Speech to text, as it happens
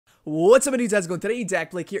What's up, dudes? How's it going? Today,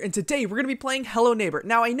 Dak Blake here, and today we're going to be playing Hello Neighbor.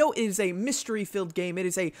 Now, I know it is a mystery-filled game, it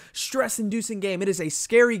is a stress-inducing game, it is a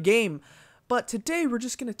scary game, but today we're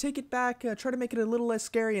just going to take it back, try to make it a little less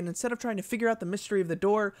scary, and instead of trying to figure out the mystery of the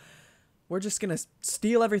door, we're just going to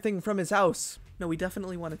steal everything from his house. No, we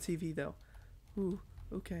definitely want a TV, though. Ooh,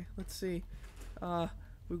 okay, let's see.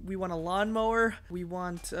 We want a lawnmower, we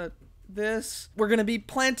want, this. We're going to be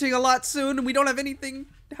planting a lot soon, and we don't have anything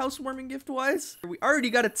housewarming gift-wise. We already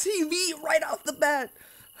got a TV right off the bat.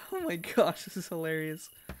 Oh my gosh, this is hilarious.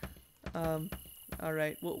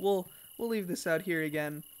 Alright, we'll leave this out here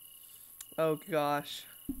again. Oh gosh.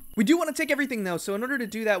 We do want to take everything though, so in order to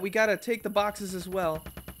do that, we gotta take the boxes as well.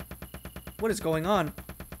 What is going on?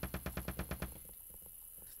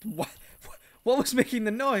 What was making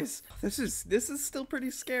the noise? This is still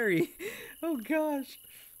pretty scary. Oh gosh.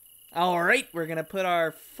 Alright, we're gonna put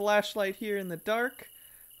our flashlight here in the dark,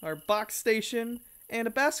 our box station, and a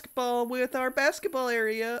basketball with our basketball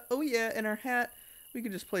area. Oh yeah, and our hat. We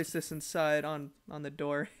can just place this inside on the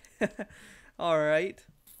door. Alright.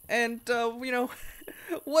 And, you know,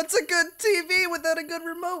 what's a good TV without a good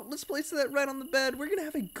remote? Let's place that right on the bed. We're gonna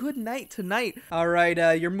have a good night tonight. Alright,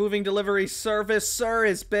 your moving delivery service, sir,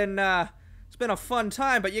 it's been a fun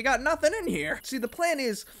time, but you got nothing in here. See, the plan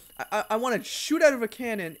is, I want to shoot out of a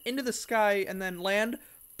cannon into the sky and then land,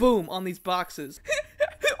 boom, on these boxes.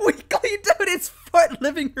 We cleaned out his front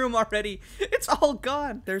living room already. It's all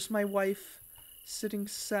gone. There's my wife, sitting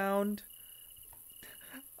sound.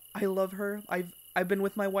 I love her. I've been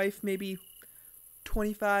with my wife maybe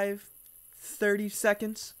 25, 30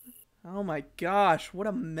 seconds. Oh my gosh, what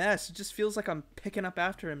a mess. It just feels like I'm picking up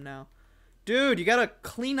after him now. Dude, you gotta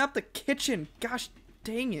clean up the kitchen. Gosh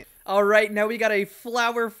dang it. Alright, now we got a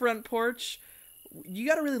flower front porch. You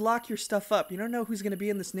gotta really lock your stuff up. You don't know who's gonna be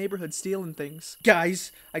in this neighborhood stealing things.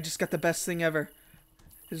 Guys, I just got the best thing ever.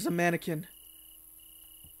 There's a mannequin.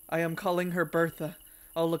 I am calling her Bertha.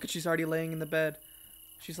 Oh, look, she's already laying in the bed.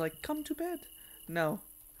 She's like, come to bed. No,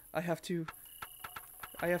 I have to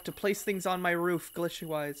place things on my roof,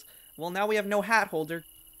 glitchy-wise. Well, now we have no hat holder.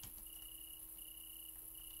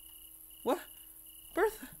 What?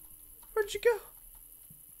 Bertha? Where'd you go?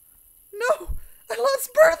 No! I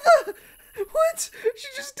lost Bertha! What? She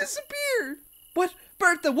just disappeared! What?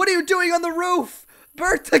 Bertha, what are you doing on the roof?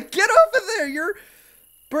 Bertha, get off of there!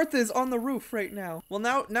 Bertha is on the roof right now.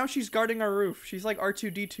 Well, now she's guarding our roof. She's like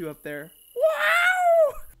R2-D2 up there.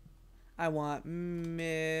 Wow! I want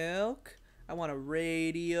milk. I want a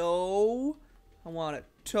radio. I want a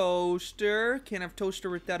toaster. Can't have toaster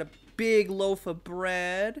without a big loaf of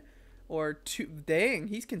bread. Or two. Dang,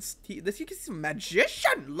 he's a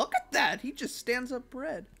magician. Look at that. He just stands up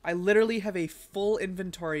bread. I literally have a full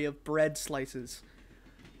inventory of bread slices.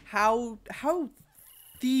 How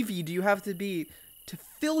thievy do you have to be to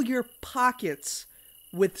fill your pockets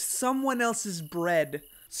with someone else's bread?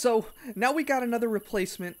 So now we got another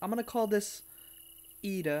replacement. I'm gonna call this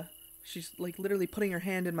Ida. She's like literally putting her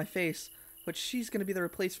hand in my face, but she's gonna be the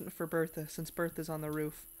replacement for Bertha since Bertha's on the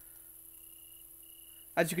roof.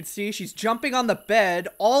 As you can see, she's jumping on the bed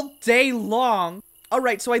all day long.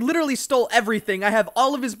 Alright, so I literally stole everything. I have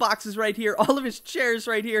all of his boxes right here, all of his chairs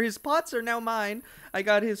right here. His pots are now mine. I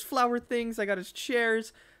got his flower things, I got his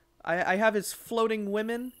chairs. I have his floating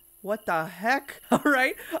women. What the heck?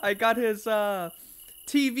 Alright, I got his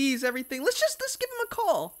TVs, everything. Let's give him a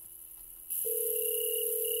call.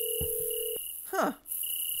 Huh.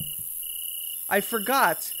 I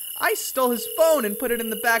forgot. I stole his phone and put it in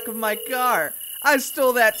the back of my car. I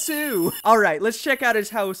stole that too! Alright, let's check out his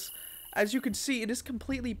house. As you can see, it is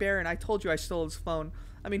completely barren. I told you I stole his phone.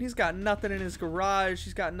 I mean, he's got nothing in his garage.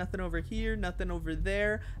 He's got nothing over here, nothing over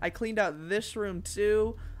there. I cleaned out this room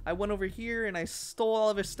too. I went over here and I stole all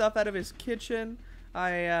of his stuff out of his kitchen.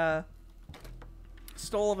 I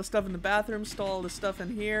stole all the stuff in the bathroom, stole all the stuff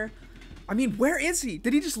in here. I mean, where is he?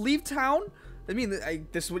 Did he just leave town? I mean,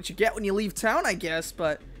 this is what you get when you leave town, I guess,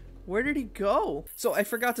 but where did he go? So I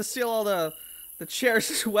forgot to steal all the chairs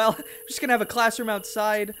as well. I'm just gonna have a classroom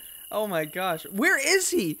outside. Oh my gosh. Where is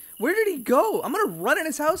he? Where did he go? I'm gonna run in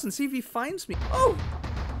his house and see if he finds me. Oh!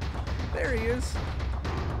 There he is.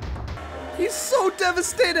 He's so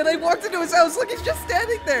devastated. I walked into his house. Look, he's just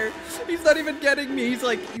standing there. He's not even getting me. He's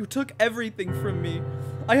like, you took everything from me.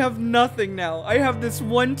 I have nothing now. I have this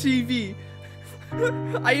one TV.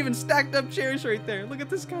 I even stacked up chairs right there. Look at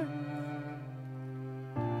this guy.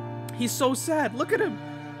 He's so sad. Look at him.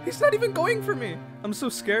 He's not even going for me. I'm so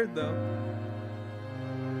scared, though.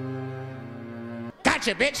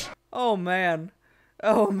 Gotcha, bitch! Oh, man.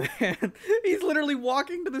 Oh man, he's literally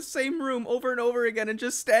walking to the same room over and over again and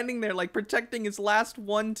just standing there like protecting his last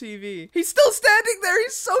one TV. He's still standing there,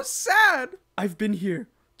 he's so sad. I've been here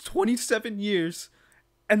 27 years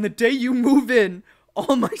and the day you move in,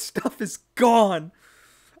 all my stuff is gone.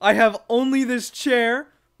 I have only this chair,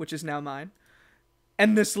 which is now mine,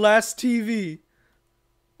 and this last TV,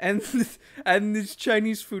 and these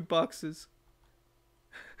Chinese food boxes.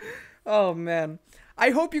 Oh man. I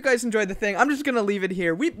hope you guys enjoyed the thing. I'm just gonna leave it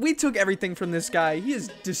here. We took everything from this guy. He is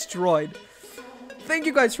destroyed. Thank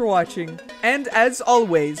you guys for watching. And as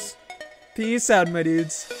always, peace out, my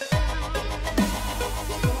dudes.